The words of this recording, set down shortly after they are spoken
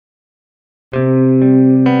Book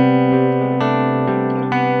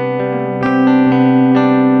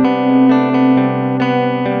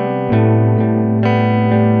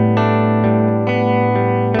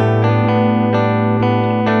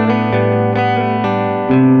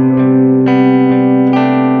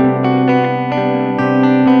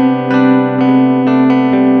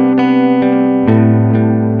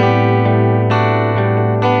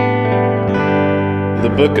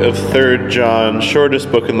of 3 John,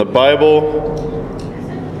 shortest book in the Bible,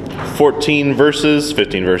 15 verses,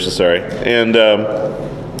 and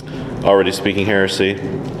already speaking heresy.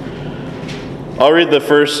 I'll read the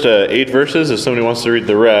first 8 verses if somebody wants to read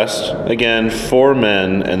the rest. Again, 4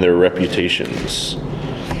 men and their reputations.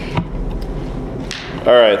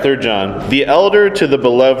 All right, 3 John. The elder to the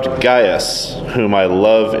beloved Gaius, whom I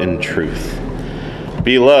love in truth.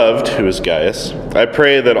 Beloved, who is Gaius, I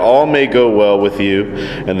pray that all may go well with you,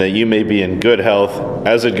 and that you may be in good health,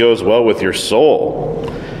 as it goes well with your soul.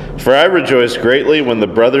 For I rejoiced greatly when the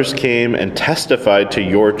brothers came and testified to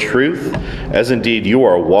your truth, as indeed you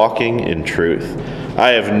are walking in truth. I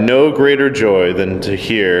have no greater joy than to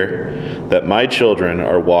hear that my children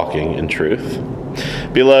are walking in truth.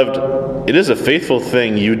 Beloved, it is a faithful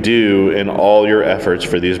thing you do in all your efforts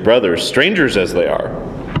for these brothers, strangers as they are,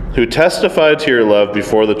 who testified to your love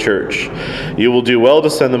before the church. You will do well to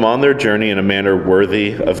send them on their journey in a manner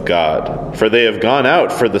worthy of God. For they have gone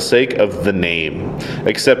out for the sake of the name,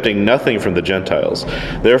 accepting nothing from the Gentiles.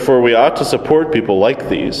 Therefore we ought to support people like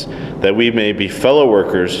these, that we may be fellow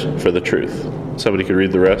workers for the truth. Somebody could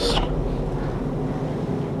read the rest.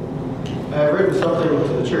 I have written something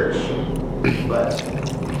to the church, but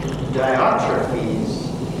Diotrephes,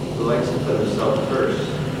 who likes to put himself first,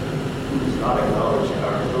 does not acknowledge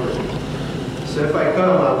our authority. So if I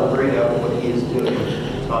come, I will bring up what he is doing,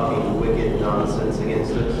 talking wicked nonsense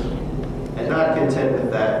against us. And not content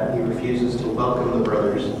with that, he refuses to welcome the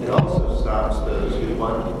brothers and also stops those who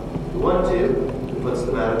want to, and puts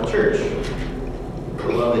them out of the church.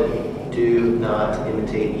 Beloved, do not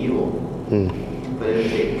imitate evil, but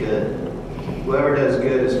imitate good. Whoever does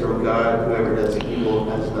good is from God. Whoever does evil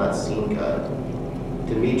has not seen God.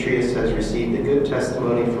 Demetrius has received a good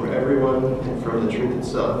testimony from everyone and from the truth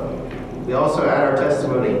itself. We also add our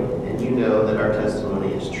testimony, and you know that our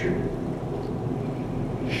testimony is true.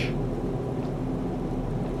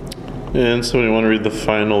 And somebody want to read the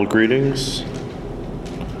final greetings?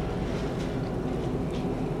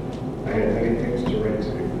 I have many things to write to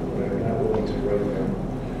you, but I am not willing to write them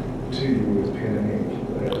to you with pen and ink,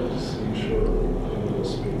 but I will see you shortly, and we will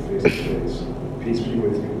speak face to face. Peace be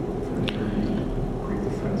with you.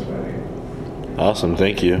 Awesome,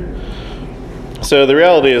 thank you. So the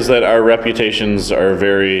reality is that our reputations are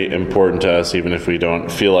very important to us, even if we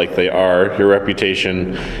don't feel like they are. Your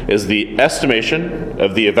reputation is the estimation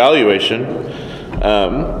of the evaluation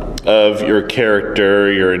of your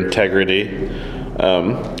character, your integrity,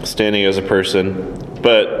 standing as a person.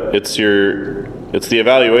 But it's the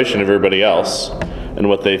evaluation of everybody else and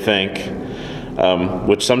what they think,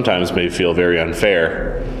 which sometimes may feel very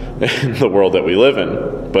unfair in the world that we live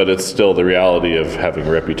in, but it's still the reality of having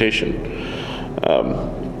a reputation.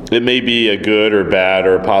 It may be a good or bad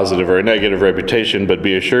or a positive or a negative reputation, but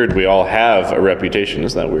be assured we all have a reputation.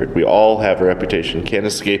 Isn't that weird? We all have a reputation. Can't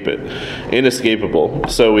escape it. Inescapable.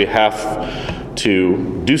 So we have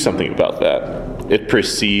to do something about that. It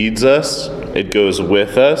precedes us. It goes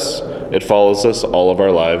with us. It follows us all of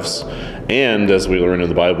our lives. And as we learn in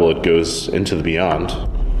the Bible, it goes into the beyond,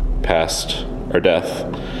 past our death.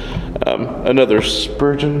 Another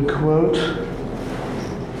Spurgeon quote.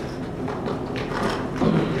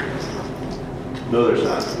 No, there's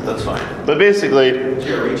not. That's fine. But basically...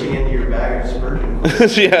 You're reaching into your bag of Spurgeon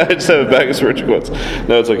quotes. Yeah, I just have a bag of Spurgeon quotes.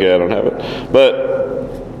 No, it's okay. I don't have it.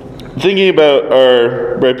 But thinking about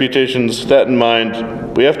our reputations, that in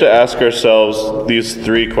mind, we have to ask ourselves these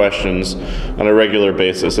 3 questions on a regular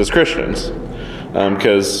basis as Christians.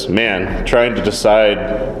 Because, trying to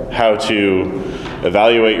decide how to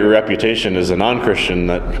evaluate your reputation as a non-Christian,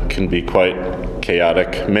 that can be quite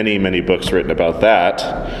chaotic. Many, many books written about that.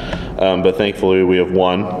 But thankfully we have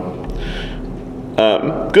one.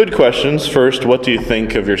 Good questions. First, what do you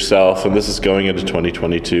think of yourself? And this is going into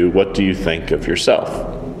 2022. What do you think of yourself?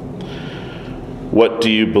 What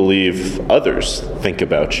do you believe others think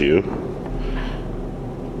about you?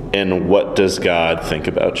 And what does God think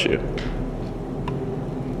about you?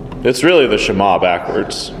 It's really the Shema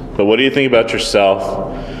backwards. But what do you think about yourself?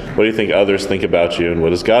 What do you think others think about you? And what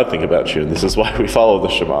does God think about you? And this is why we follow the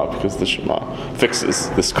Shema, because the Shema fixes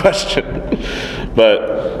this question.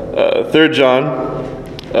 But 3 John,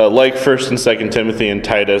 Like 1st and 2nd Timothy and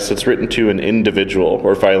Titus, it's written to an individual,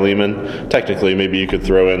 or Philemon. Technically, maybe you could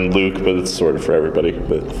throw in Luke, but it's sort of for everybody,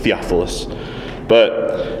 but Theophilus. But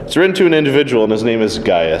it's written to an individual, and his name is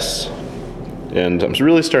Gaius. And I'm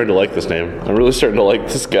really starting to like this name. I'm really starting to like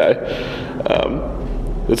this guy.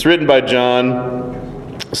 It's written by John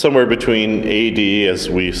somewhere between AD, as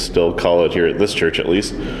we still call it here at this church at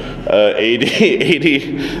least, AD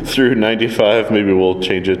through 95. Maybe we'll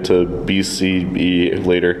change it to BCE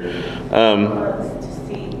later.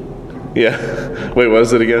 Yeah. Wait, what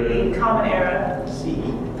is it again? The Common Era.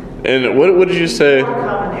 And what did you say?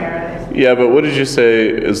 Common Era. Yeah, but what did you say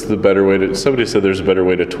is the better way to... Somebody said there's a better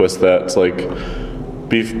way to twist that. It's like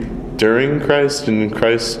during Christ and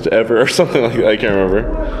Christ ever or something like that. I can't remember.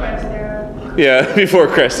 Before Christ Era. Yeah, before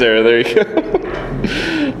Christ era. There you go.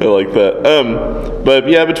 I like that. But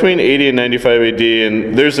yeah, between 80 and 95 AD,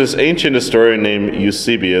 and there's this ancient historian named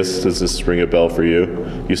Eusebius. Does this ring a bell for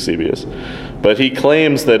you? Eusebius. But he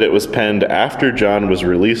claims that it was penned after John was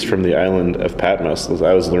released from the island of Patmos.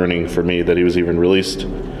 I was learning for me that he was even released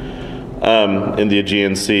in the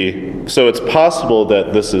Aegean Sea. So it's possible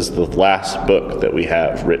that this is the last book that we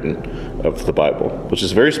have written of the Bible, which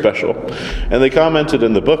is very special. And they commented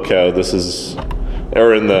in the book how this is,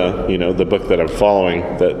 or in the book that I'm following,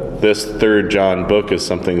 that this 3rd John book is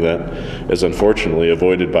something that is unfortunately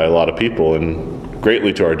avoided by a lot of people and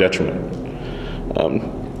greatly to our detriment.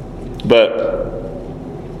 But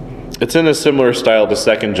it's in a similar style to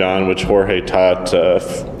 2nd John, which Jorge taught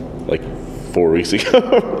like 4 weeks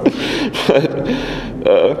ago, but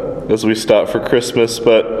as we stop for Christmas.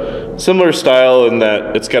 But similar style in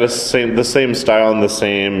that it's got the same style and the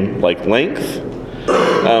same length,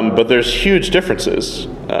 but there's huge differences.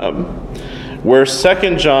 Where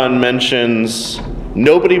 2nd John mentions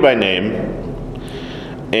nobody by name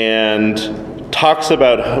and talks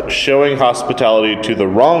about showing hospitality to the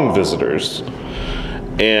wrong visitors,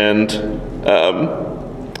 and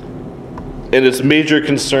its major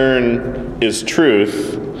concern is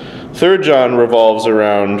truth. 3rd John revolves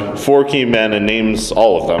around 4 key men and names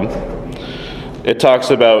all of them. It talks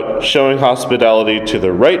about showing hospitality to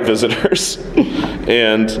the right visitors,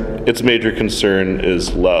 and its major concern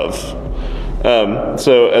is love.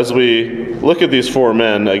 So as we look at these 4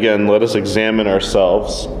 men, again, let us examine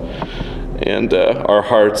ourselves and our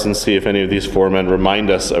hearts and see if any of these 4 men remind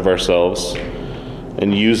us of ourselves,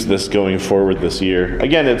 and use this going forward this year.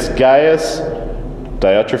 Again, it's Gaius,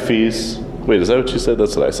 Diotrephes. Wait, is that what you said?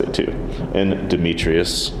 That's what I say too. And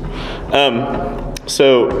Demetrius.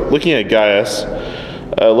 So, looking at Gaius,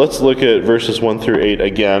 let's look at verses 1 through 8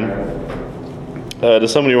 again.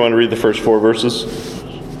 Does somebody want to read the first 4 verses?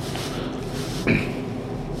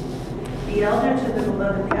 The elder to the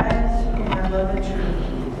beloved Gaius, whom I love in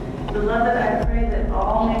truth. Beloved, I pray that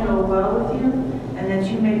all may go well with you, and that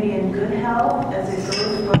you may be in good health as it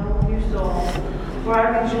goes well with your soul. For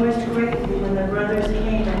I rejoiced greatly when the brothers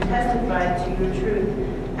came and testified to your truth,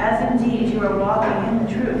 as indeed you are walking in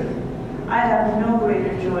the truth. I have no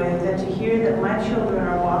greater joy than to hear that my children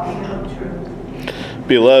are walking in the truth.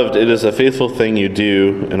 Beloved, it is a faithful thing you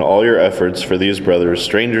do in all your efforts for these brothers,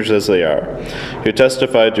 strangers as they are, who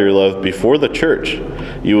testified to your love before the church.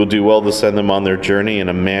 You will do well to send them on their journey in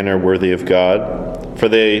a manner worthy of God, for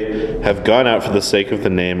they have gone out for the sake of the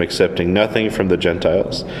name, accepting nothing from the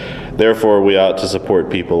Gentiles. Therefore, we ought to support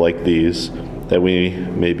people like these, that we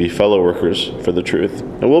may be fellow workers for the truth.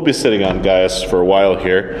 And we'll be sitting on Gaius for a while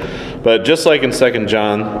here, but just like in 2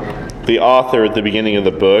 John, the author at the beginning of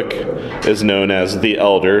the book is known as the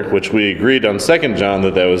elder, which we agreed on 2 John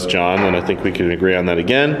that was John, and I think we can agree on that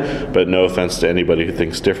again, but no offense to anybody who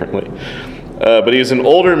thinks differently. But he's an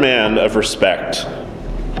older man of respect.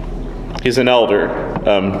 He's an elder.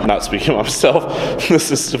 Not speaking of himself,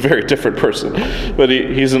 this is a very different person. But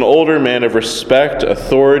he's an older man of respect,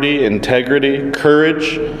 authority, integrity,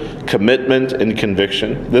 courage, commitment, and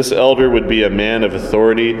conviction. This elder would be a man of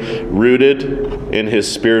authority rooted in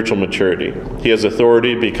his spiritual maturity. He has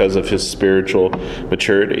authority because of his spiritual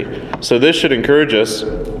maturity. So this should encourage us,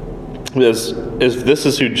 as this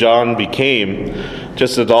is who John became,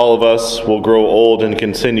 just as all of us will grow old and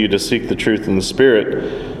continue to seek the truth in the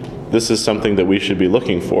Spirit. This is something that we should be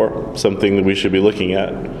looking for, something that we should be looking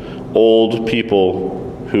at. Old people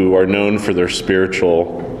who are known for their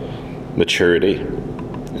spiritual maturity.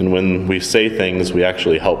 And when we say things, we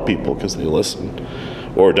actually help people because they listen.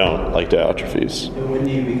 Or don't, like Diotrephes. And when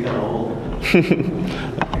do you become old?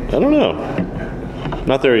 I don't know.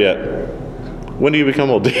 Not there yet. When do you become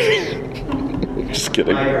old, Davey? Just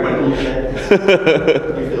kidding. When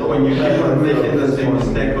you keep making the same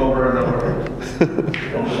mistake over and over.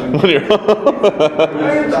 When you're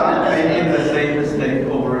Stop making the same mistake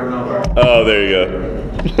over Oh, there you go.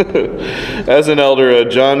 As an elder,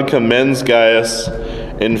 John commends Gaius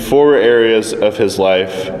in 4 areas of his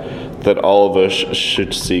life that all of us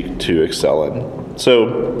should seek to excel in.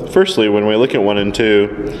 So, firstly, when we look at 1 and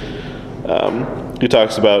 2, he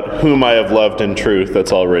talks about whom I have loved in truth.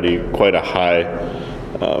 That's already quite a high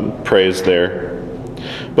praise there.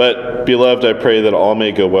 But, beloved, I pray that all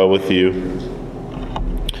may go well with you,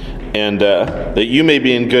 and that you may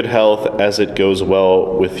be in good health as it goes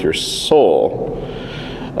well with your soul.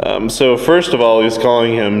 So first of all, he's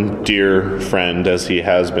calling him dear friend, as he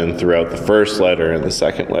has been throughout the first letter and the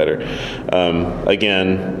second letter.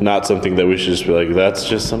 Again, not something that we should just be like, that's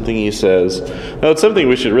just something he says. No, it's something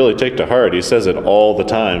we should really take to heart. He says it all the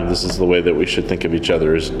time. This is the way that we should think of each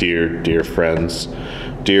other as dear friends,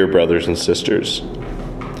 dear brothers and sisters.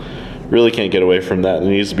 Really can't get away from that. It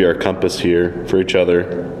needs to be our compass here for each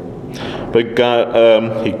other. But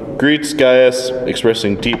God, he greets Gaius,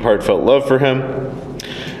 expressing deep, heartfelt love for him.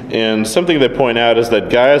 And something they point out is that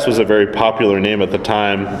Gaius was a very popular name at the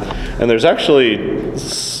time. And there's actually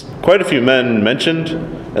quite a few men mentioned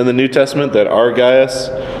in the New Testament that are Gaius.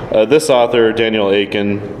 This author, Daniel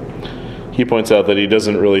Aiken, he points out that he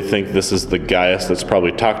doesn't really think this is the Gaius that's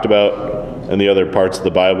probably talked about in the other parts of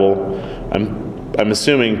the Bible. I'm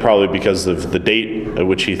assuming probably because of the date at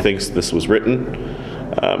which he thinks this was written.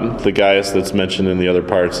 The Gaius that's mentioned in the other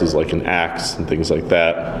parts is like in Acts and things like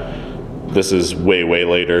that. This is way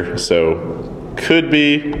later, so could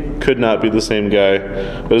not be the same guy,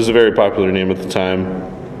 but it was a very popular name at the time.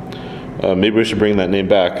 Maybe we should bring that name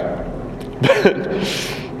back.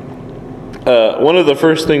 One of the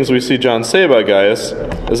first things we see John say about Gaius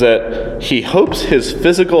is that he hopes his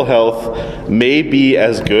physical health may be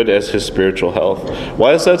as good as his spiritual health.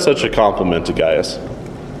 Why is that such a compliment to Gaius?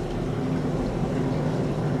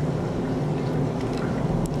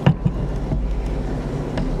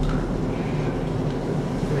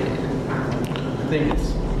 I think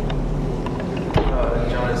it's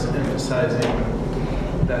John is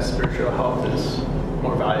emphasizing that spiritual health is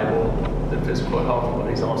more valuable than physical health, but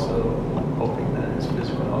he's also hoping that his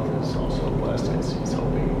physical health is also blessed because he's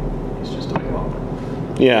hoping he's just doing well.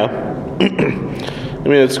 Yeah. I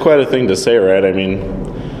mean, it's quite a thing to say, right? I mean,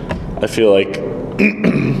 I feel like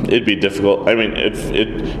it'd be difficult. I mean,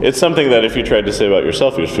 it's something that if you tried to say about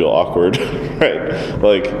yourself, you'd feel awkward, right?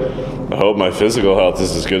 Like, I hope my physical health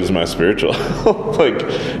is as good as my spiritual health. Like,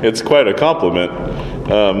 it's quite a compliment.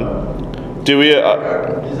 Do we...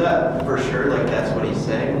 Is that for sure, like that's what he's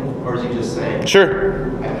saying? Or is he just saying,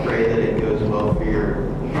 Sure. I pray that it goes well for your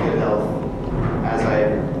good health, as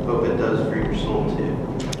I hope it does for your soul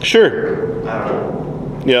too? Sure. I don't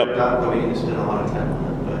know. Yep. Not that we need to spend a lot of time on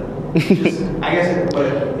it, but just, I guess what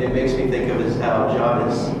it makes me think of is how John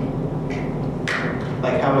is,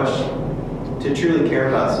 like how much to truly care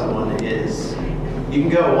about someone is, you can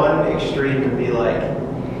go one extreme and be like,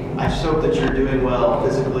 I just hope that you're doing well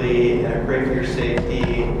physically, and I pray for your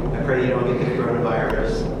safety, I pray you don't get the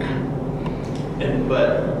coronavirus.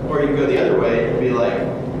 Or you can go the other way and be like,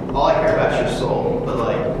 all I care about is your soul, but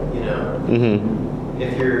like, you know,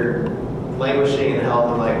 if you're languishing in health,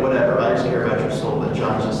 I'm like, whatever, I just care about your soul. But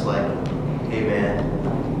John's just like, hey man,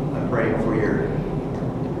 I'm praying for your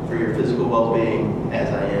physical well-being as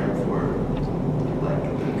I am for like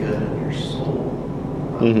the good of your soul.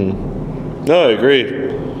 No, I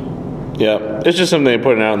agree. Yeah, it's just something they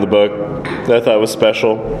put out in the book that I thought was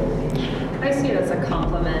special. I see it as a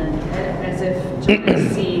compliment, as if John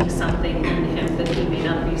is seeing something in him that he may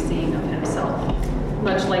not be seeing of himself.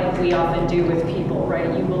 Much like we often do with people,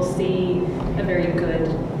 right? You will see a very good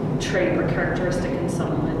trait or characteristic in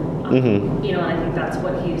someone. You know, and I think that's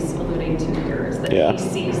what he's alluding to here, is that he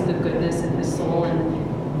sees the goodness in his soul,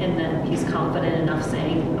 and then he's confident enough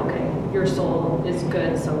saying, okay, your soul is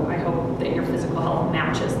good, so I hope that your physical health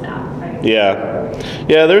matches that, right?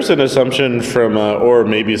 Yeah, there's an assumption from, or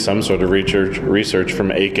maybe some sort of research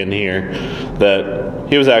from Aiken here, that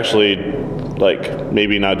he was actually, like,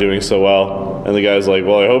 maybe not doing so well. And the guy's like,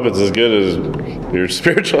 well, I hope it's as good as your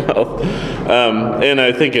spiritual health. And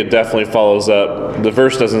I think it definitely follows up. The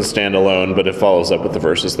verse doesn't stand alone, but it follows up with the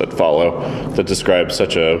verses that follow that describe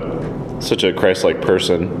such a Christ-like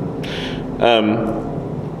person.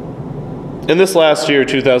 In this last year,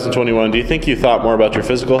 2021, do you think you thought more about your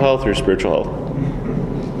physical health or your spiritual health?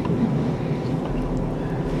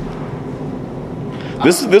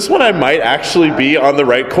 This one I might actually be on the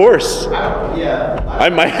right course. I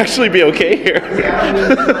might actually be okay here.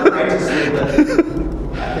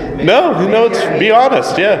 No, it's be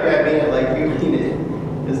honest, yeah. I mean, like you mean it.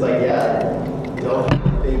 It's like, don't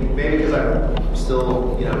think, maybe because I'm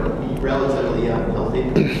still, relatively young, healthy.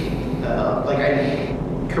 Like I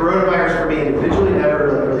coronavirus for me individually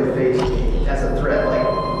never really faced me as a threat like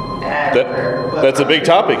That's a big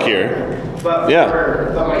topic here. But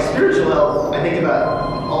but my spiritual health, I think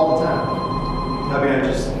about all the time. I mean, I'm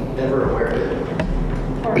just never aware of it.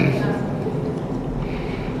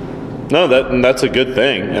 No, that's a good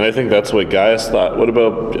thing, and I think that's what Gaius thought. What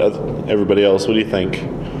about everybody else? What do you think?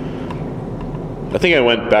 I think I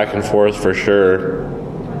went back and forth for sure.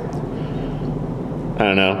 I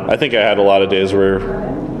don't know. I think I had a lot of days where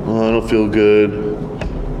I don't feel good.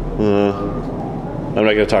 I'm not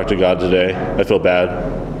going to talk to God today. I feel bad.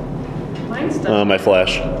 Mine's My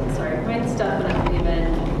flesh. Mine's definitely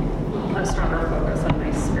been a stronger focus on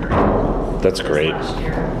my spiritual. That's great. Last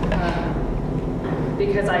year.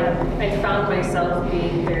 Because I found myself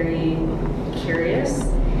being very curious,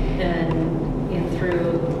 and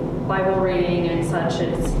through Bible reading and such,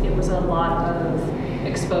 it was a lot of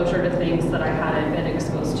exposure to things that I hadn't been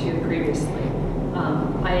exposed to previously.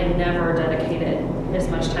 I had never dedicated as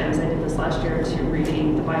much time as I did this last year to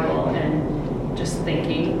reading the Bible and just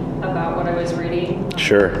thinking about what I was reading.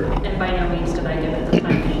 Sure. And by no means did I give it the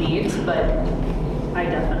time it needs, but I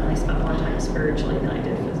definitely spent more time spiritually than I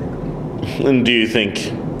did physically. And do you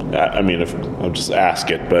think, I mean, if I'll just ask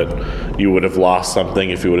it, but you would have lost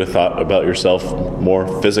something if you would have thought about yourself more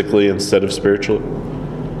physically instead of spiritually?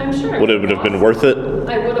 I'm sure. Would it have been worth it?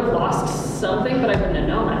 I would have lost something, but I wouldn't have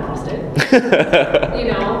known I lost it.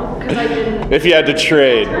 Because I didn't. If you had to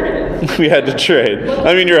trade. If you had to trade.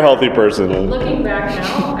 I mean, you're a healthy person. Looking back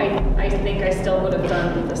now, I think I still would have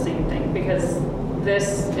done the same thing, because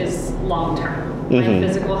this is long term. My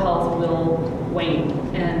physical health will wane,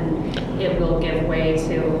 and it will give way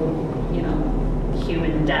to,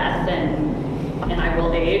 human death, and I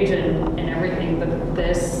will age and everything, but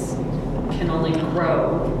this can only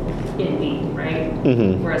grow in me, right?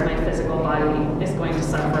 Whereas my physical body is going to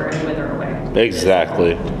suffer and wither away.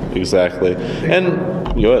 Exactly. And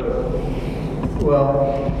go ahead.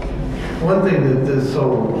 Well, one thing that this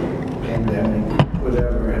whole pandemic,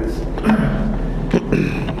 whatever, has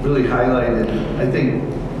really highlighted, I think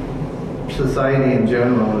society in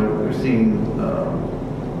general, we're seeing,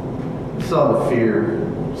 saw the fear,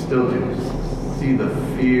 still do see the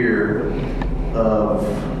fear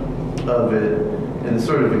of it, and it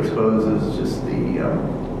sort of exposes just the,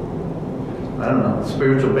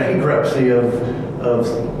 spiritual bankruptcy of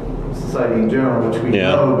society in general, which we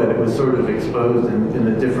know, but it was sort of exposed in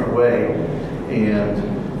a different way, and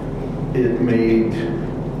it made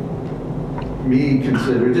me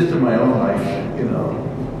consider, just in my own life,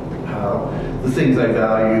 how the things I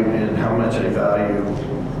value and how much I value,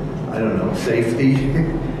 safety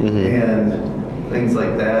and things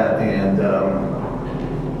like that, and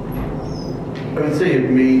I would say it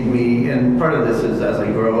made me, and part of this is as I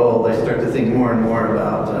grow old, I start to think more and more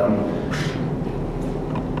about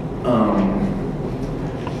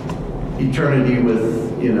eternity with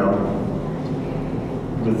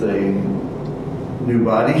with a new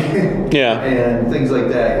body. And things like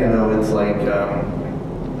that, it's like,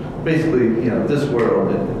 basically, this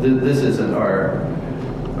world, this isn't our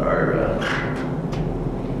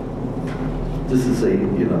this is a,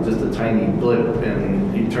 just a tiny blip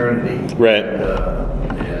in eternity. Right.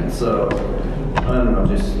 And so, I don't know,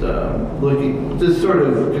 just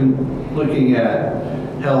looking at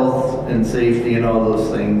health and safety and all those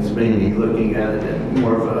things, maybe looking at it in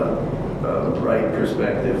more of a right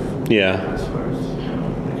perspective. Yeah. As far as,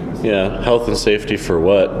 health and safety for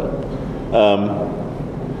what?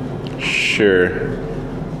 Sure.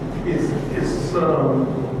 Is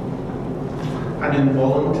an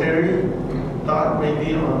involuntary thought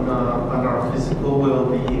maybe on our physical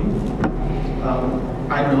well-being?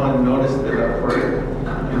 I know I've noticed that at work,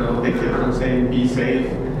 they keep on saying be safe.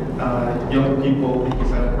 Young people,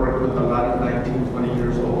 because I've worked with a lot of 19, 20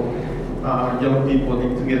 years old, young people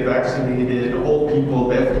need to get vaccinated. Old people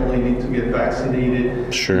definitely need to get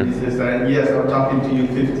vaccinated. Sure. He says that, yes, I'm talking to you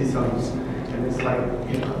 50-somethings. And it's like,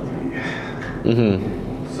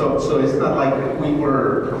 So it's not like we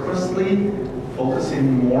were purposely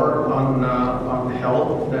focusing more on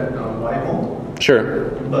health than on Bible. Sure.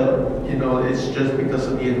 But, it's just because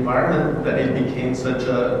of the environment that it became such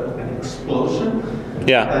an explosion.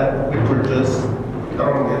 Yeah. That we were just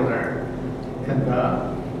thrown in there. And,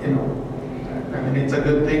 it's a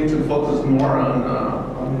good thing to focus more on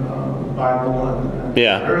Bible and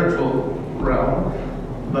spiritual realm.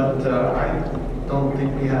 But I don't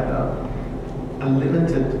think we had a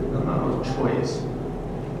limited amount of choice.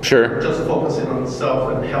 Sure. Just focusing on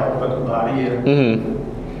self and health and body and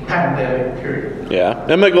pandemic period. Yeah,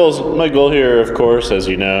 and my goal here, of course, as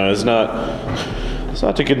you know, is not It's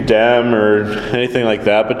not to condemn or anything like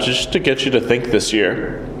that, but just to get you to think this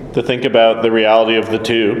year. To think about the reality of the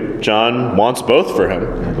two. John wants both for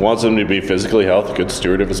him. He wants him to be physically healthy, good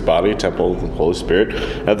steward of his body, temple of the Holy Spirit.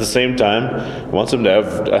 At the same time, he wants him to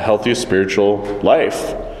have a healthy spiritual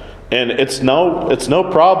life. And it's no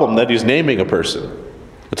problem that he's naming a person.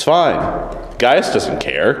 It's fine. Gaius doesn't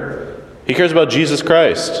care. He cares about Jesus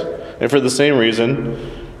Christ. And for the same reason,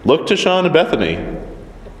 look to Sean and Bethany.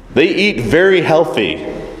 They eat very healthy.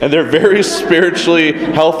 And they're very spiritually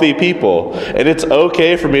healthy people. And it's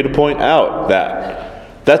okay for me to point out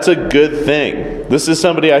that. That's a good thing. This is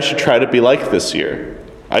somebody I should try to be like this year.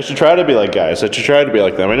 I should try to be like Gaius. I should try to be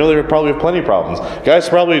like them. I know they probably have plenty of problems. Gaius is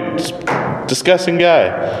probably a disgusting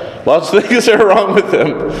guy. Lots of things are wrong with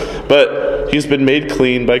him. But he's been made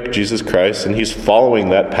clean by Jesus Christ, and he's following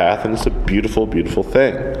that path, and it's a beautiful, beautiful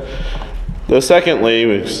thing. Though secondly,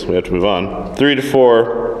 we have to move on. 3 to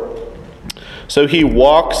 4. So he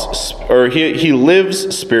walks, or he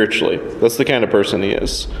lives spiritually. That's the kind of person he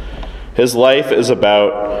is. His life is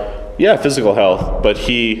about, physical health, but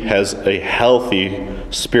he has a healthy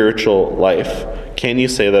spiritual life. Can you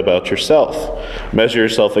say that about yourself? Measure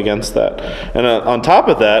yourself against that. And on top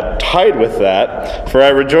of that, tied with that, for I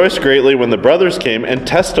rejoiced greatly when the brothers came and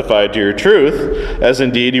testified to your truth, as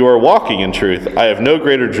indeed you are walking in truth. I have no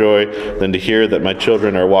greater joy than to hear that my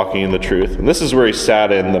children are walking in the truth. And this is where he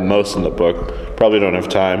sat in the most in the book. Probably don't have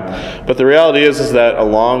time. But the reality is that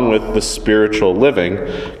along with the spiritual living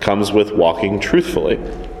comes with walking truthfully.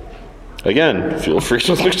 Again, feel free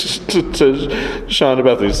to look to Sean and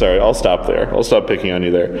Bethany. Sorry, I'll stop there. I'll stop picking on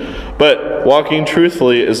you there. But walking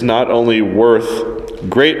truthfully is not only worth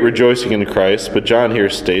great rejoicing in Christ, but John here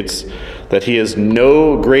states that he has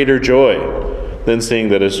no greater joy than seeing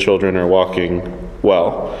that his children are walking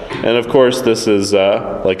well. And of course, this is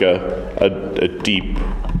like a deep,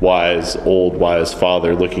 old wise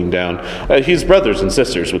father looking down. He's brothers and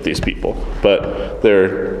sisters with these people, but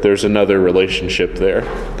there's another relationship there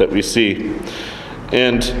that we see.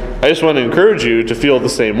 And I just want to encourage you to feel the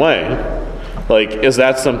same way. Like, is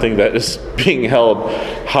that something that is being held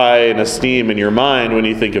high in esteem in your mind when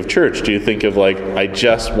you think of church? Do you think of like, I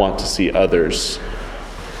just want to see others?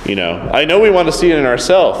 I know we want to see it in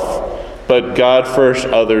ourselves, but God first,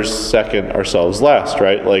 others second, ourselves last,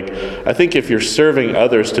 right? Like, I think if you're serving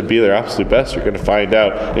others to be their absolute best, you're going to find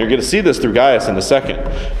out, and you're going to see this through Gaius in a second,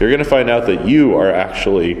 you're going to find out that you are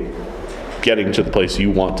actually getting to the place you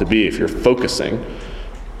want to be if you're focusing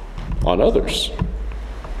on others.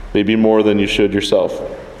 Maybe more than you should yourself.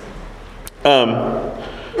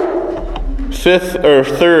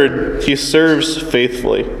 Third, he serves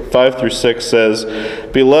faithfully. 5 through 6 says,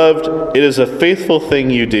 Beloved, it is a faithful thing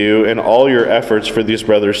you do in all your efforts for these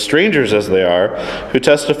brothers, strangers as they are, who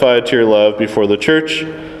testified to your love before the church.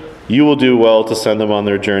 You will do well to send them on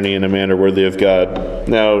their journey in a manner worthy of God.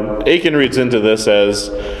 Now, Aiken reads into this as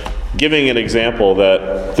giving an example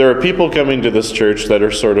that there are people coming to this church that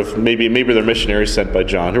are sort of, maybe they're missionaries sent by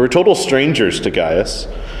John, who are total strangers to Gaius.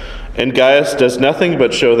 And Gaius does nothing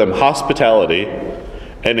but show them hospitality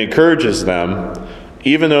and encourages them,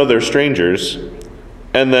 even though they're strangers,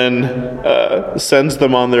 and then sends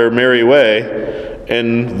them on their merry way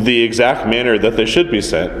in the exact manner that they should be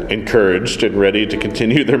sent, encouraged and ready to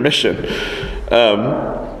continue their mission.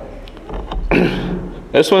 I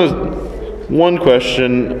just want one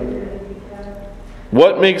question.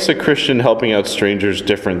 What makes a Christian helping out strangers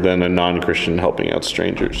different than a non-Christian helping out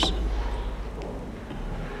strangers?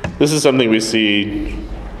 This is something we see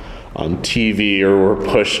on TV or we're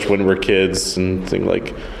pushed when we're kids and things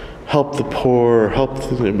like help the poor,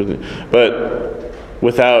 but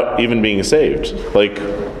without even being saved. Like,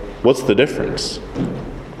 what's the difference?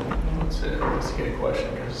 That's a good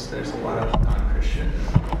question, because there's a lot of non-Christian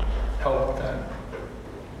help that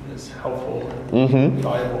is helpful and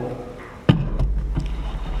valuable.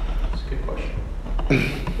 That's a good question.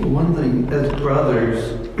 One thing, as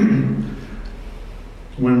brothers,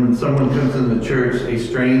 when someone comes in the church, a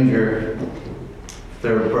stranger,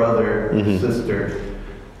 their brother, sister,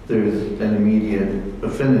 there's an immediate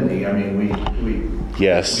affinity. I mean, we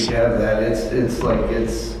have that. It's like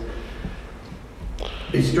it's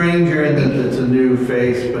a stranger and that it's a new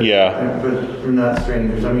face, but we're not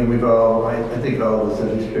strangers. I mean, I think all of us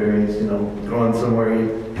have experienced, going somewhere,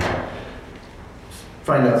 you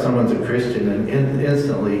find out someone's a Christian, and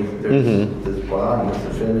instantly there's this bond, this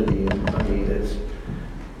affinity. And I mean,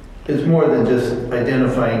 it's more than just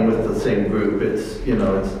identifying with the same group. It's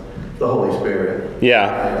it's the Holy Spirit.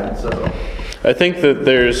 Yeah. And so I think that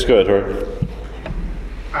there's good.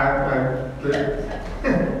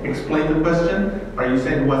 Explain the question. Are you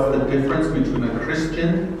saying what's the difference between a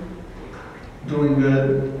Christian doing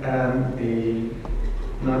good and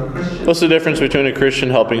a non-Christian. What's the difference between a Christian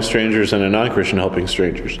helping strangers and a non-Christian helping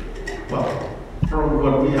strangers? Well, from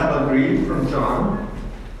what we have agreed from John,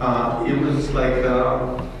 it was like,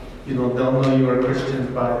 they'll know you are Christians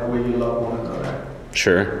by the way you love one another.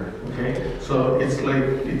 Sure. Okay, so it's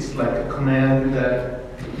like a command that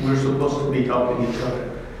we're supposed to be helping each other.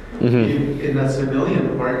 In a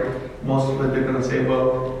civilian part, most of it they're going to say,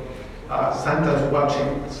 well, Santa's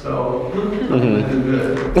watching, so I'm going to do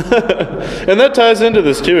good. And that ties into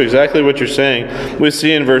this too, exactly what you're saying. We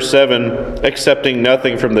see in verse 7, accepting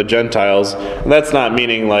nothing from the Gentiles. And that's not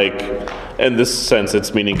meaning like, in this sense,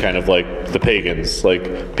 it's meaning kind of like the pagans,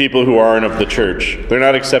 like people who aren't of the church. They're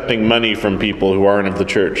not accepting money from people who aren't of the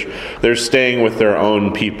church. They're staying with their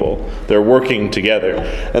own people. They're working together.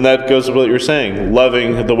 And that goes with what you're saying,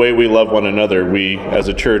 loving the way we love one another. We, as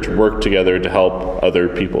a church, work together to help other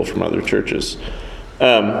people from other churches.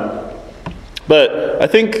 But I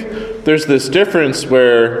think there's this difference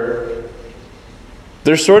where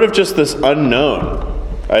there's sort of just this unknown,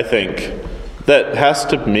 I think, that has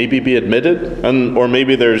to maybe be admitted, or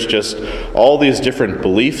maybe there's just all these different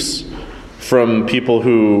beliefs from people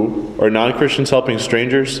who are non-Christians helping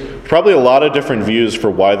strangers. Probably a lot of different views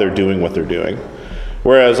for why they're doing what they're doing.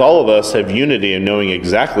 Whereas all of us have unity in knowing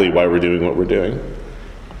exactly why we're doing what we're doing.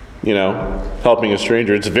 Helping a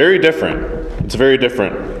stranger. It's very different. It's very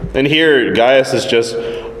different. And here, Gaius is just,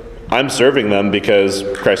 I'm serving them because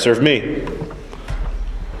Christ served me.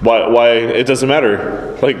 Why it doesn't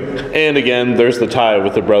matter. And again, there's the tie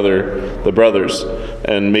with the brothers.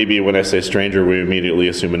 And maybe when I say stranger, we immediately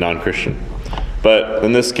assume a non-Christian. But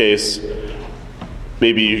in this case,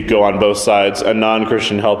 maybe you go on both sides, a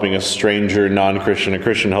non-Christian helping a stranger non-Christian, a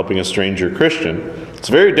Christian helping a stranger Christian. It's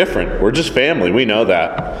very different. We're just family. We know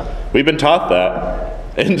that. We've been taught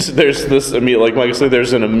that. And there's this, like Michael said,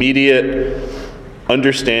 there's an immediate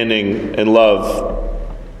understanding and love.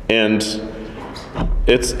 And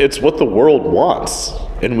it's what the world wants,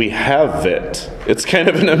 and we have it. It's kind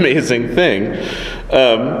of an amazing thing.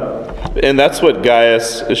 And that's what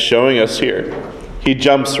Gaius is showing us here. He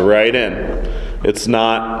jumps right in. It's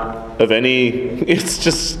not of it's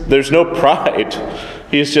just, there's no pride.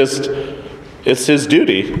 It's his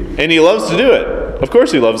duty. And he loves to do it. Of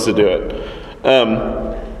course he loves to do it.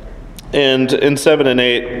 And in 7 and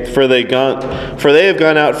 8, for they have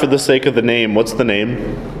gone out for the sake of the name. What's the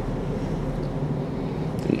name?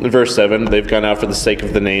 In verse 7, they've gone out for the sake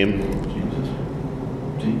of the name.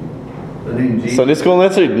 The name Jesus. Sunday school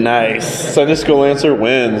answer? Nice. Sunday school answer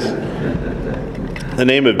wins. The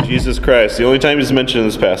name of Jesus Christ. The only time he's mentioned in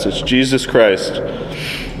this passage. Jesus Christ.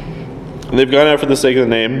 And they've gone out for the sake of the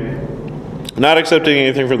name. Not accepting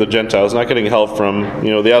anything from the Gentiles. Not getting help from,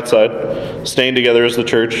 the outside. Staying together as the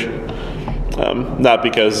church. Not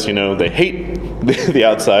because, they hate the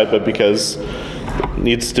outside, but because it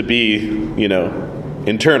needs to be,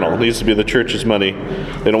 internal. It needs to be the church's money.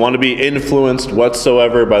 They don't want to be influenced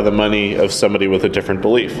whatsoever by the money of somebody with a different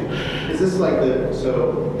belief. Is this like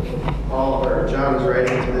so Paul or John is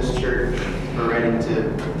writing to this church, or writing to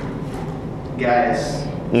Gaius,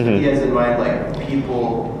 he has in mind like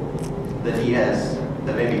people that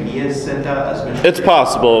maybe he has sent out as missionaries? It's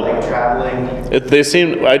possible. Like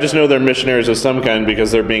traveling? I just know they're missionaries of some kind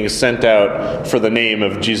because they're being sent out for the name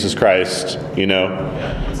of Jesus Christ,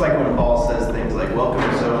 Yeah. It's like when Paul says things like, welcome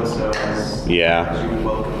so-and-so as you would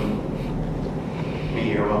welcome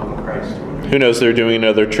me or welcome Christ or whatever. Who knows, they're doing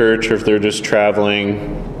another church, or if they're just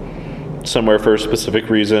traveling somewhere for a specific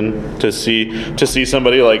reason to see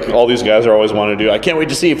somebody like all these guys are always want to do. I can't wait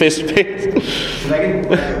to see you face to face. So I can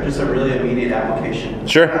just a really immediate application.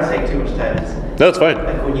 Sure. Not take too much time. No, it's fine.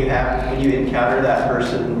 Like when you encounter that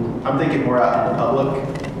person, I'm thinking more out in the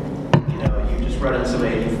public. You just run into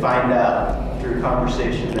somebody and you find out through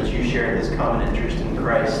conversation that you share this common interest in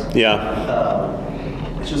Christ.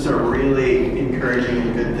 Yeah. It's just a really encouraging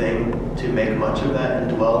and good thing to make much of that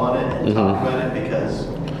and dwell on it and talk about it,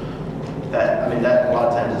 because that a lot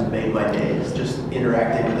of times has made my days, just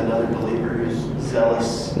interacting with another believer who's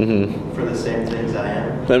zealous for the same things I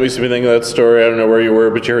am. That makes me think of that story. I don't know where you were,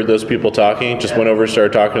 but you heard those people talking. Just went over and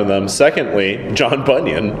started talking to them. Secondly, John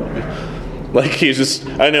Bunyan.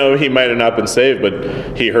 I know he might have not been saved,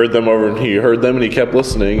 but he heard them and he kept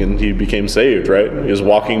listening and he became saved, right? He was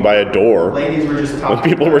walking by a door Ladies were just talking when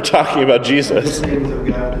people were talking about Jesus. the things of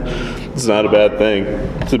God. It's not a bad thing.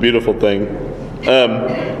 It's a beautiful thing.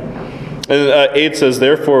 And 8 says,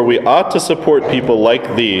 therefore we ought to support people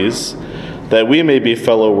like these, that we may be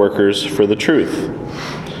fellow workers for the truth.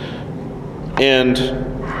 And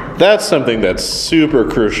That's something that's super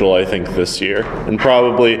crucial, I think, this year. And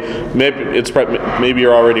probably, maybe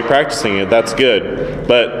you're already practicing it. That's good.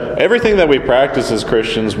 But everything that we practice as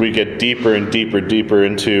Christians, we get deeper and deeper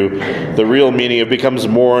into the real meaning. It becomes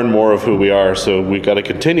more and more of who we are. So we've got to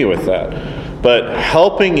continue with that. But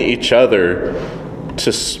helping each other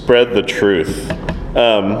to spread the truth.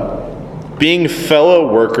 Being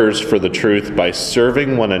fellow workers for the truth by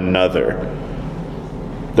serving one another.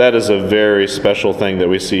 That is a very special thing that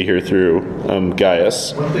we see here through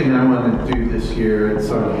Gaius. One thing I want to do this year, it's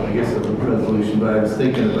sort of, I guess, a resolution, but I was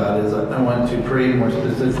thinking about is I want to pray more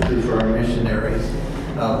specifically for our missionaries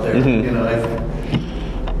out there. Mm-hmm. You know,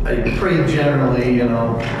 I pray generally, a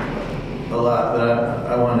lot, but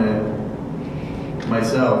I want to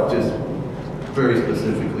myself just very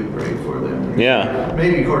specifically pray for them. Yeah.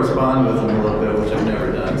 Maybe correspond with them a little bit, which I've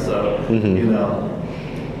never done. So,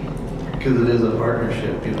 because it is a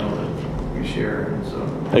partnership, that we share. So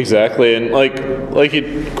exactly, and like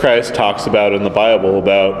Christ talks about in the Bible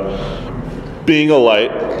about being a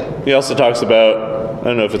light. He also talks about, I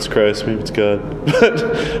don't know if it's Christ, maybe it's God,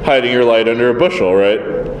 but hiding your light under a bushel, right?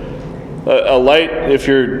 A light, if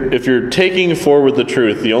you're taking forward the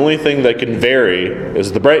truth, the only thing that can vary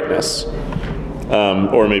is the brightness,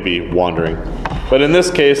 or maybe wandering. But in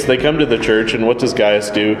this case, they come to the church, and what does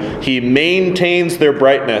Gaius do? He maintains their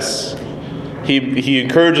brightness. He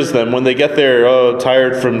encourages them when they get there,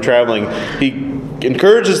 tired from traveling. He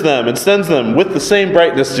encourages them and sends them with the same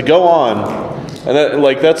brightness to go on. And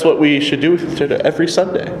that's what we should do every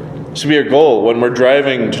Sunday. It should be our goal when we're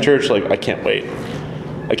driving to church. I can't wait.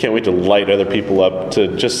 I can't wait to light other people up to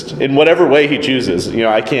just, in whatever way he chooses.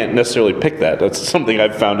 I can't necessarily pick that. That's something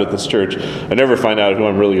I've found at this church. I never find out who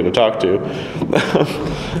I'm really going to talk to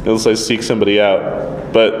unless I seek somebody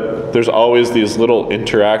out. But there's always these little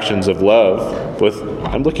interactions of love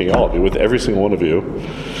I'm looking at all of you, with every single one of you.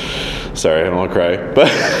 Sorry, I don't want to cry. But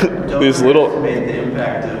these little... Don't underestimate the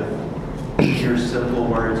impact of your simple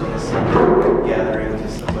words on a Sunday gathering to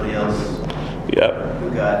somebody else who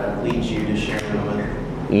God leads you to share them with.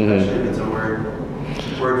 Especially if it's a word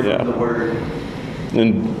from the Word.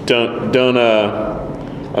 And don't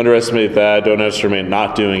underestimate that. Don't underestimate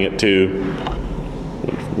not doing it too.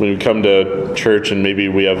 When we come to church and maybe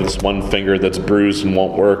we have this one finger that's bruised and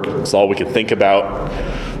won't work, it's all we can think about.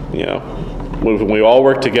 When we all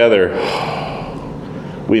work together,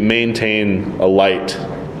 we maintain a light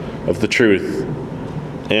of the truth.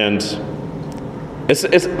 And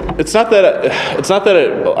it's not that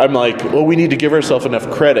I'm like, well, we need to give ourselves enough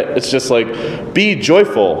credit. It's just be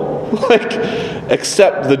joyful.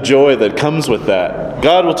 Accept the joy that comes with that.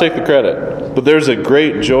 God will take the credit. But there's a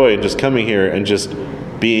great joy in just coming here and just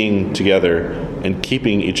being together and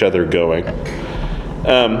keeping each other going.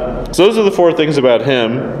 So those are the 4 things about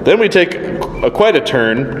him. Then we take quite a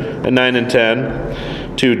turn in 9 and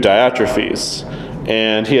 10 to Diotrephes.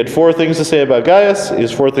 And he had 4 things to say about Gaius. He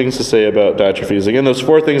has 4 things to say about Diotrephes. Again, those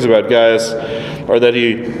 4 things about Gaius are that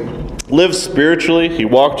he lived spiritually, he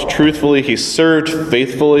walked truthfully, he served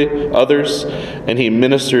faithfully others, and he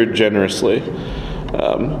ministered generously.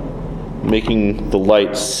 Making the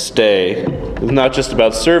light stay. It's not just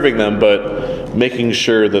about serving them, but making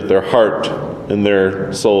sure that their heart and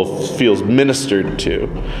their soul feels ministered to,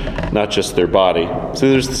 not just their body. So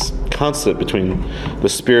there's this concept between the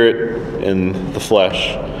spirit and the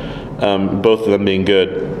flesh, both of them being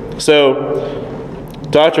good. So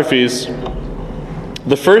Diotrephes,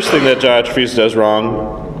 the first thing that Diotrephes does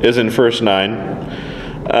wrong is in verse 9.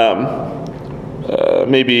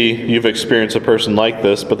 Maybe you've experienced a person like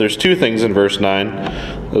this, but there's 2 things in verse 9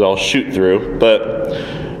 that I'll shoot through. But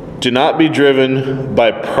do not be driven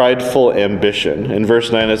by prideful ambition. In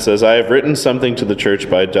verse 9 it says, I have written something to the church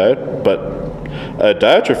but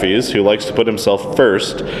Diotrephes, who likes to put himself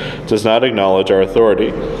first, does not acknowledge our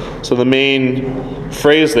authority. So the main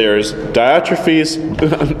phrase there is Diotrephes,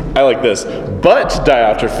 I like this, but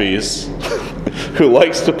Diotrephes, who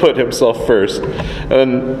likes to put himself first.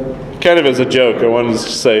 And kind of as a joke, I wanted to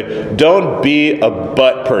say, don't be a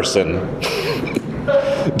but person.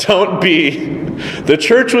 Don't be. The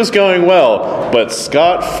church was going well, but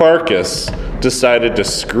Scott Farkas decided to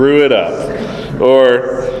screw it up.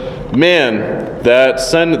 Or, man,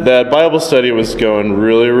 that Bible study was going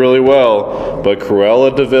really, really well, but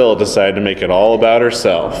Cruella DeVille decided to make it all about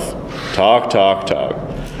herself. Talk.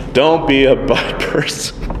 Don't be a but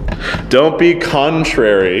person. Don't be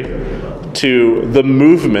contrary to the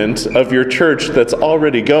movement of your church that's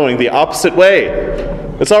already going the opposite way.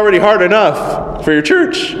 It's already hard enough for your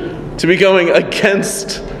church to be going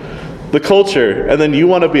against the culture, and then you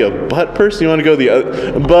want to be a but person. You want to go the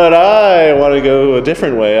other, but I want to go a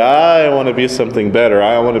different way. I want to be something better.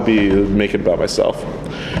 I want to make it about myself.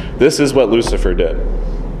 This is what Lucifer did.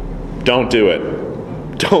 Don't do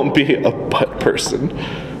it. Don't be a but person.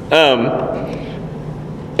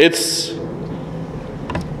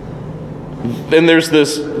 And there's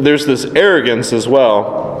this arrogance as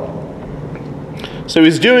well. So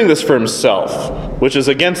he's doing this for himself, which is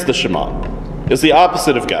against the Shema. It's the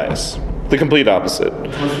opposite of guys. The complete opposite.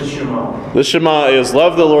 What's the Shema? The Shema is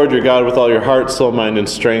love the Lord your God with all your heart, soul, mind, and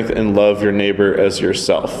strength, and love your neighbor as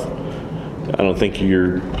yourself. I don't think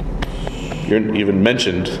you're even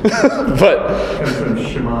mentioned, but Comes from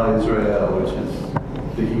Shema Israel, which is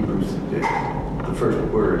the Hebrews, the first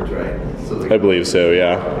words, right? So I believe so.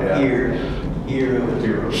 Yeah.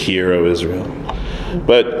 Hear, O Israel.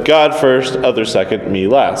 But God first, other second, me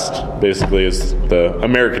last. Basically, is the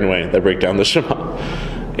American way that break down the Shema.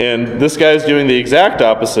 And this guy's doing the exact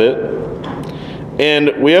opposite.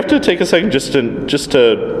 And we have to take a second just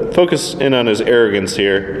to focus in on his arrogance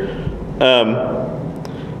here.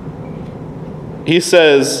 He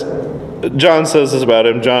says, John says this about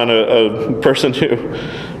him. John, a person who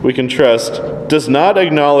we can trust, does not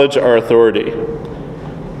acknowledge our authority.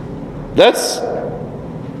 That's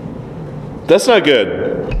not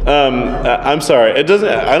good. I'm sorry. It doesn't.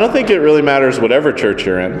 I don't think it really matters whatever church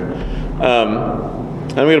you're in.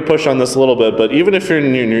 I'm going to push on this a little bit, but even if you're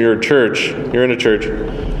in your church, you're in a church,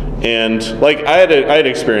 and like I had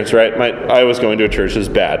experience, right? I was going to a church that's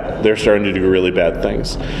bad. They're starting to do really bad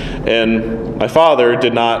things, and my father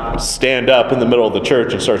did not stand up in the middle of the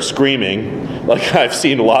church and start screaming like I've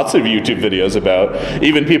seen lots of YouTube videos about.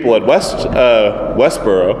 Even people at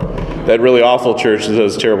Westboro, that really awful church that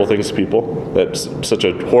does terrible things to people. That's such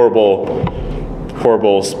a horrible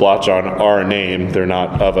splotch on our name. They're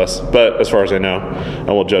not of us, but as far as I know,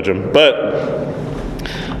 I won't judge them. But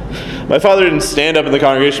my father didn't stand up in the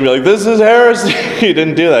congregation and be like, "This is heresy." He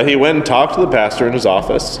didn't do that. He went and talked to the pastor in his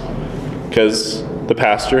office because the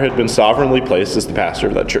pastor had been sovereignly placed as the pastor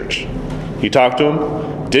of that church. He talked to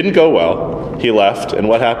him. Didn't go well. He left, and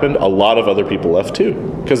what happened? A lot of other people left too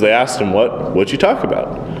because they asked him, "What'd you talk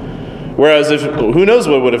about?" Whereas who knows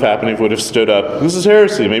what would have happened if he would have stood up, "This is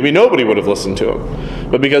heresy." Maybe nobody would have listened to him.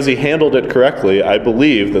 But because he handled it correctly, I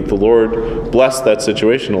believe that the Lord blessed that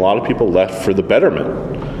situation. A lot of people left for the betterment,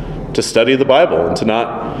 to study the Bible and to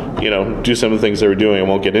not, do some of the things they were doing. I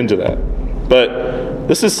won't get into that. But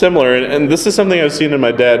this is similar, and this is something I've seen in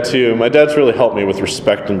my dad too. My dad's really helped me with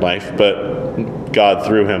respect in life, but God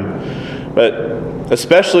through him. But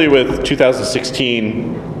especially with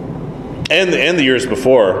 2016 and the years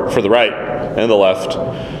before, for the right and the left,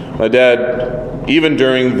 my dad, even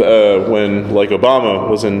during when Obama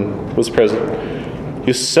was president, he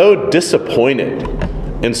was so disappointed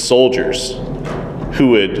in soldiers who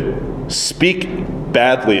would speak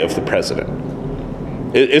badly of the president.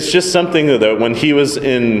 It's just something that when he was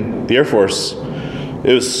in the Air Force,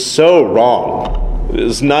 it was so wrong. It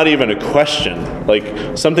was not even a question, like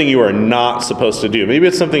something you are not supposed to do. Maybe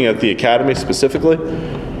it's something at the academy specifically,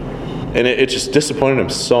 and it just disappointed him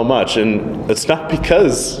so much. And it's not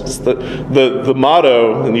because it's the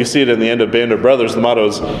motto, and you see it in the end of Band of Brothers, the motto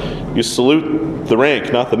is, you salute the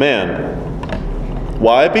rank, not the man.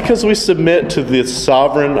 Why? Because we submit to the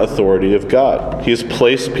sovereign authority of God. He has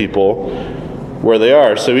placed people where they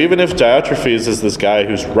are. So even if Diotrephes is this guy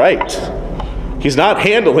who's right, he's not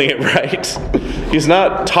handling it right. He's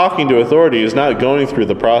not talking to authority. He's not going through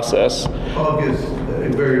the process. Paul gives a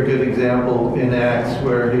very good example in Acts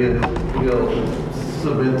where he'll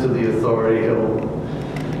submit to the authority.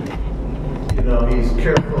 He's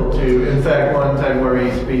careful to. In fact, one time where he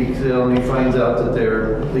speaks, he finds out that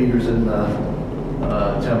they're leaders in the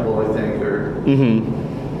temple, I think,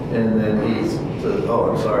 and then he says,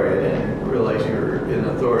 "Oh, I'm sorry, I didn't realize you were in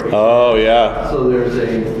authority." Oh, yeah. So there's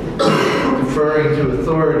a deferring to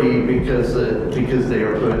authority because they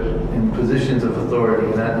are put in positions of authority,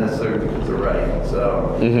 not necessarily because they're right.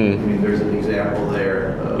 So, there's an example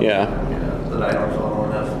there. That I don't follow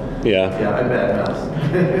enough. Yeah. Yeah, I badmouth.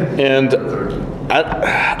 And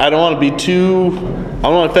I don't want to be I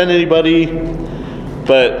don't want to offend anybody,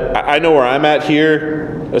 but I know where I'm at here.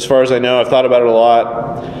 As far as I know, I've thought about it a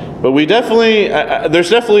lot. But we definitely, there's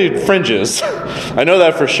definitely fringes. I know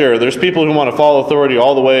that for sure. There's people who want to follow authority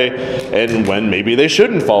all the way, and when maybe they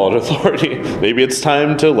shouldn't follow authority. Maybe it's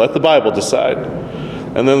time to let the Bible decide.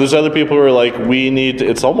 And then there's other people who are like,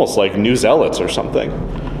 it's almost like new zealots or something.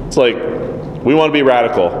 It's like, we want to be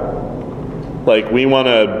radical. Like,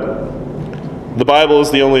 the Bible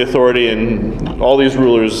is the only authority, and all these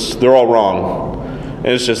rulers, they're all wrong. And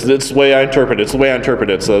it's just, it's the way I interpret it,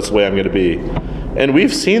 so that's the way I'm going to be. And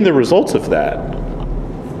we've seen the results of that.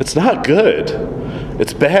 It's not good.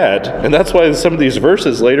 It's bad. And that's why some of these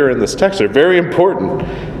verses later in this text are very important.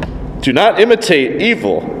 Do not imitate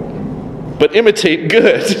evil, but imitate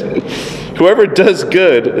good. Whoever does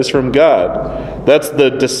good is from God. That's the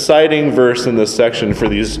deciding verse in this section for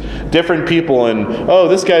these different people. And, oh,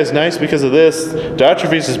 this guy's nice because of this.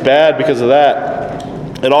 Diotrephes is bad because of that.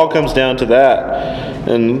 It all comes down to that.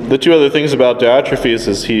 And the two other things about Diotrephes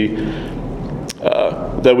is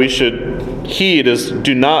that we should heed is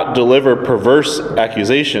do not deliver perverse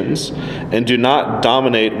accusations and do not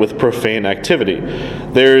dominate with profane activity.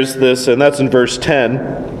 There's this, and that's in verse 10,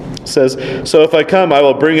 it says, so if I come, I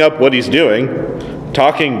will bring up what he's doing,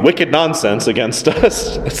 talking wicked nonsense against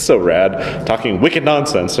us. It's so rad, talking wicked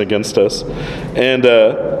nonsense against us. And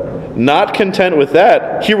not content with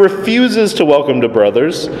that, he refuses to welcome to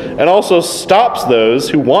brothers and also stops those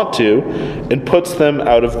who want to and puts them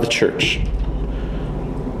out of the church.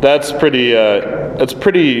 That's pretty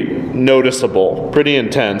noticeable, pretty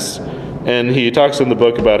intense. And he talks in the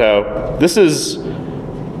book about how this is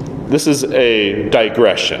a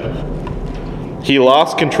digression. He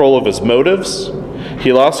lost control of his motives.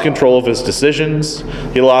 He lost control of his decisions.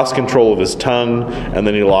 He lost control of his tongue. And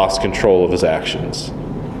then he lost control of his actions.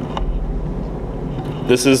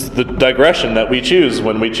 This is the digression that we choose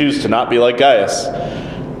when we choose to not be like Gaius.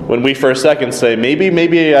 When we for a second say,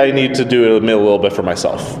 maybe I need to do it a little bit for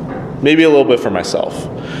myself. Maybe a little bit for myself.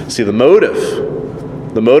 See, the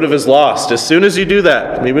motive is lost. As soon as you do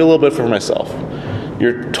that, maybe a little bit for myself.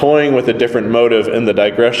 You're toying with a different motive, and the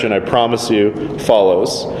digression, I promise you,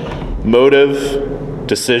 follows. Motive,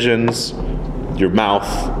 decisions, your mouth,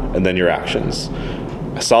 and then your actions.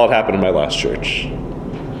 I saw it happen in my last church.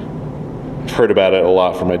 I've heard about it a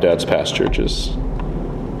lot from my dad's past churches.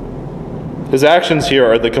 His actions here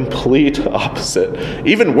are the complete opposite,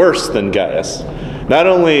 even worse than Gaius. Not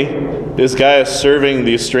only is Gaius serving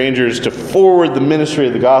these strangers to forward the ministry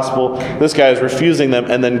of the gospel, this guy is refusing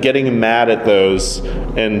them and then getting mad at those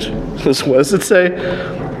and, what does it say?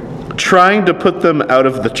 Trying to put them out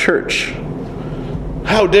of the church.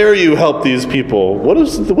 How dare you help these people?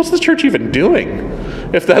 What's the church even doing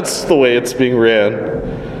if that's the way it's being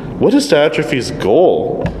ran? What is Diotrephes'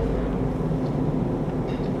 goal?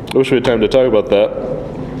 I wish we had time to talk about that.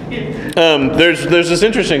 There's this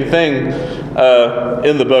interesting thing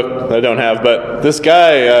in the book that I don't have, but this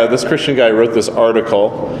guy, this Christian guy, wrote this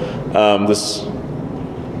article, this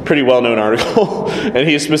pretty well-known article, and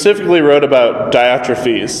he specifically wrote about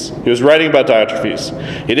Diotrephes. He was writing about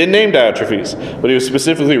Diotrephes. He didn't name Diotrephes, but he was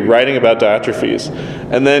specifically writing about Diotrephes.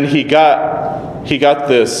 And then he got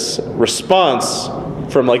this response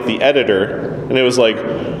from like the editor, and it was like,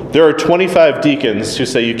 there are 25 deacons who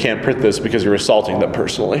say you can't print this because you're assaulting them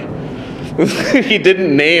personally. He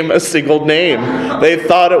didn't name a single name. They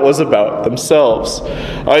thought it was about themselves.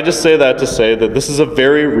 I just say that to say that this is a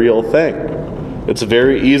very real thing. It's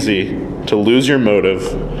very easy to lose your motive,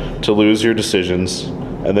 to lose your decisions,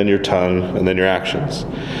 and then your tongue, and then your actions.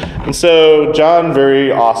 And so John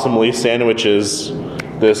very awesomely sandwiches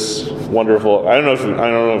this wonderful. I don't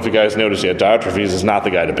know if you guys noticed yet. Diotrephes is not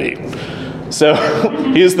the guy to beat. So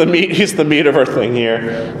he's the meat of our thing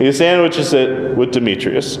here. He sandwiches it with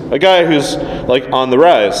Demetrius, a guy who's like on the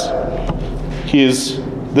rise.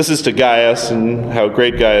 This is to Gaius and how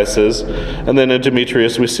great Gaius is. And then in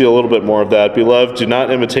Demetrius, we see a little bit more of that. Beloved, do not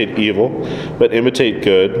imitate evil, but imitate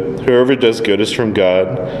good. Whoever does good is from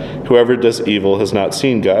God. Whoever does evil has not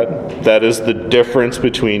seen God. That is the difference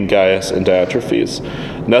between Gaius and Diotrephes.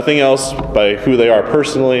 Nothing else by who they are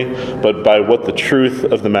personally, but by what the truth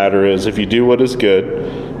of the matter is. If you do what is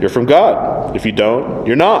good, you're from God. If you don't,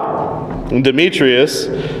 you're not. And Demetrius,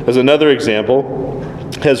 as another example,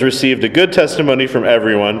 has received a good testimony from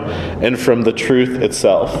everyone and from the truth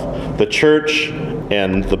itself, the church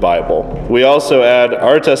and the Bible. We also add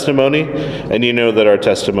our testimony, and you know that our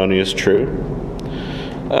testimony is true.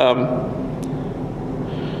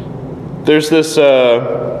 There's this,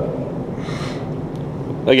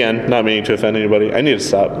 again, not meaning to offend anybody. I need to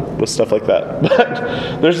stop with stuff like that.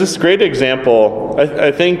 But there's this great example.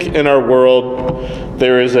 I think in our world,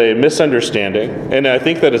 there is a misunderstanding, and I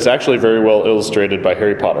think that it's actually very well illustrated by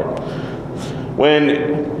Harry Potter.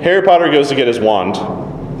 When Harry Potter goes to get his wand,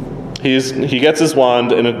 he gets his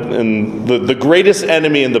wand, and the greatest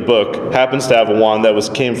enemy in the book happens to have a wand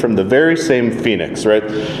that came from the very same phoenix, right?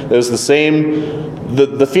 There's the same.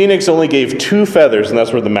 The phoenix only gave 2 feathers, and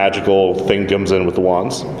that's where the magical thing comes in with the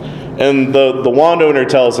wands. And the wand owner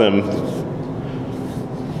tells him,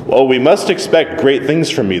 "Oh, we must expect great things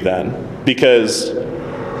from you then, because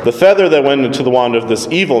the feather that went into the wand of this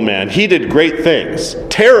evil man, he did great things.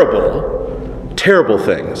 Terrible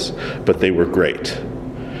things, but they were great.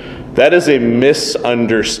 That is a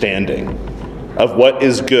misunderstanding of what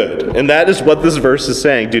is good. And that is what this verse is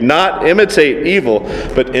saying. Do not imitate evil,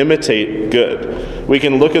 but imitate good. We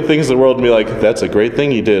can look at things in the world and be like, that's a great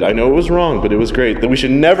thing he did. I know it was wrong, but it was great. That we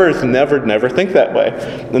should never think that way.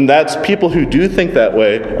 And that's people who do think that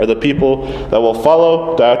way are the people that will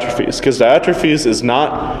follow Diotrephes. Because Diotrephes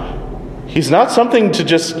he's not something to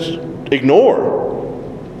just ignore.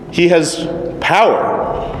 He has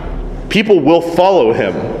power. People will follow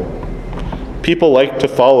him. People like to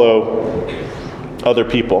follow other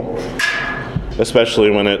people,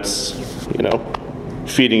 especially when it's,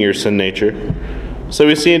 feeding your sin nature. So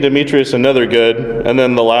we see in Demetrius another good, and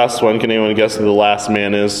then the last one. Can anyone guess who the last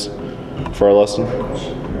man is for our lesson?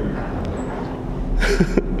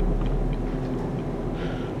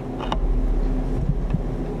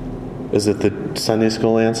 Is it the Sunday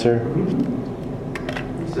school answer?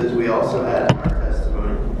 It says we also had our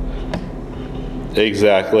testimony.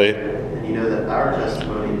 Exactly. And you know that our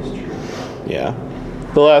testimony is true. Yeah.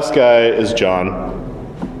 The last guy is John,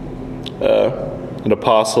 an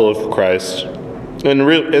apostle of Christ. And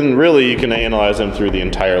really, you can analyze him through the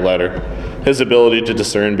entire letter. His ability to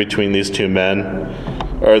discern between these two men,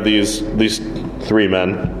 or these three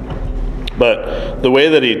men. But the way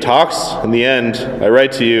that he talks, in the end, I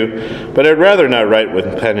write to you, but I'd rather not write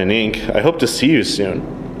with pen and ink. I hope to see you soon,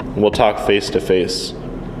 and we'll talk face to face.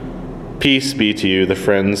 Peace be to you. The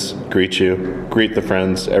friends greet you. Greet the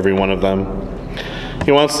friends, every one of them.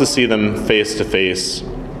 He wants to see them face to face.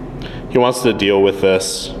 He wants to deal with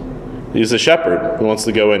this. He's a shepherd. He wants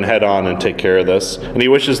to go in head on and take care of this. And he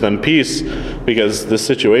wishes them peace because this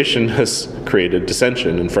situation has created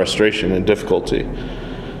dissension and frustration and difficulty.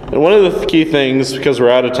 And one of the key things, because we're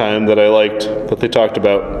out of time, that I liked that they talked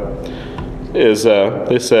about is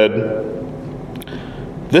they said,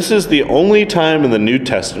 this is the only time in the New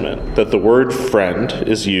Testament that the word friend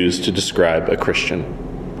is used to describe a Christian.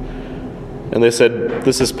 And they said,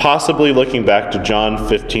 this is possibly looking back to John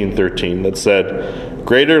 15:13 that said,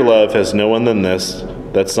 greater love has no one than this,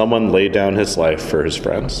 that someone lay down his life for his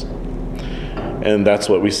friends. And that's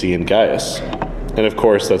what we see in Gaius. And of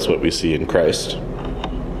course, that's what we see in Christ.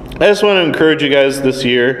 I just want to encourage you guys this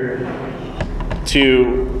year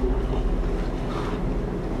to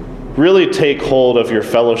really take hold of your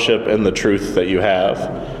fellowship and the truth that you have,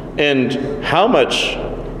 and how much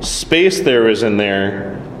space there is in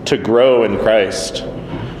there to grow in Christ,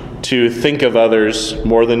 to think of others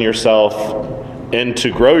more than yourself, and to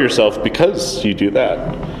grow yourself because you do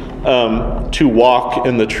that. To walk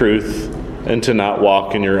in the truth and to not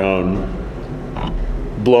walk in your own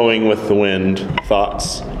blowing with the wind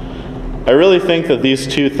thoughts. I really think that these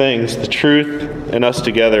two things, the truth and us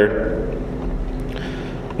together,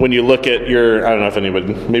 when you look at I don't know if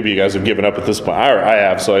anybody, maybe you guys have given up at this point. I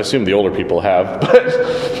have, so I assume the older people have.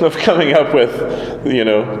 But of coming up with,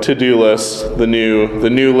 to-do lists, the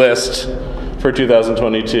new list for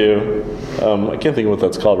 2022. I can't think of what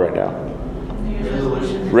that's called right now.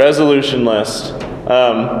 Resolution list.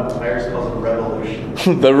 Myers calls it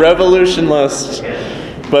revolution. The revolution list.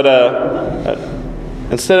 But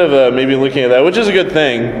instead of maybe looking at that, which is a good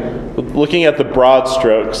thing, looking at the broad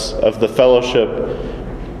strokes of the fellowship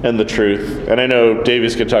and the truth. And I know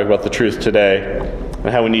Davey's going to talk about the truth today and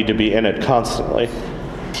how we need to be in it constantly.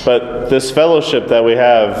 But this fellowship that we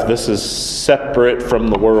have, this is separate from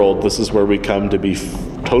the world. This is where we come to be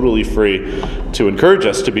totally free, to encourage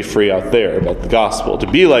us to be free out there about the gospel, to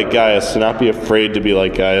be like Gaius, to not be afraid to be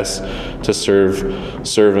like Gaius, to serve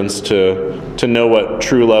servants, to know what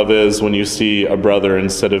true love is when you see a brother,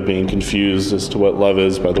 instead of being confused as to what love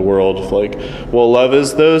is by the world. Like, well, love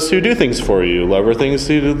is those who do things for you. Love are things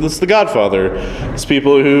who, that's the Godfather. It's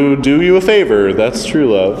people who do you a favor. That's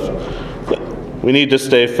true love. We need to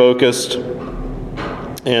stay focused.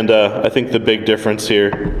 And I think the big difference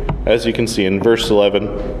here, as you can see in verse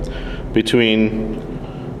 11, between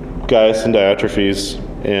Gaius and Diotrephes,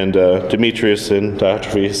 and Demetrius and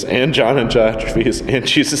Diotrephes, and John and Diotrephes, and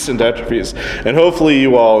Jesus and Diotrephes, and hopefully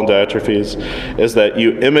you all in Diotrephes, is that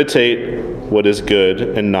you imitate what is good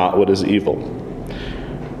and not what is evil.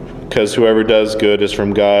 Because whoever does good is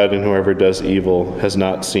from God, and whoever does evil has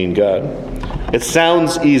not seen God. It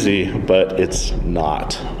sounds easy, but it's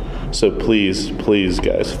not. So please,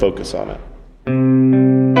 guys, focus on it.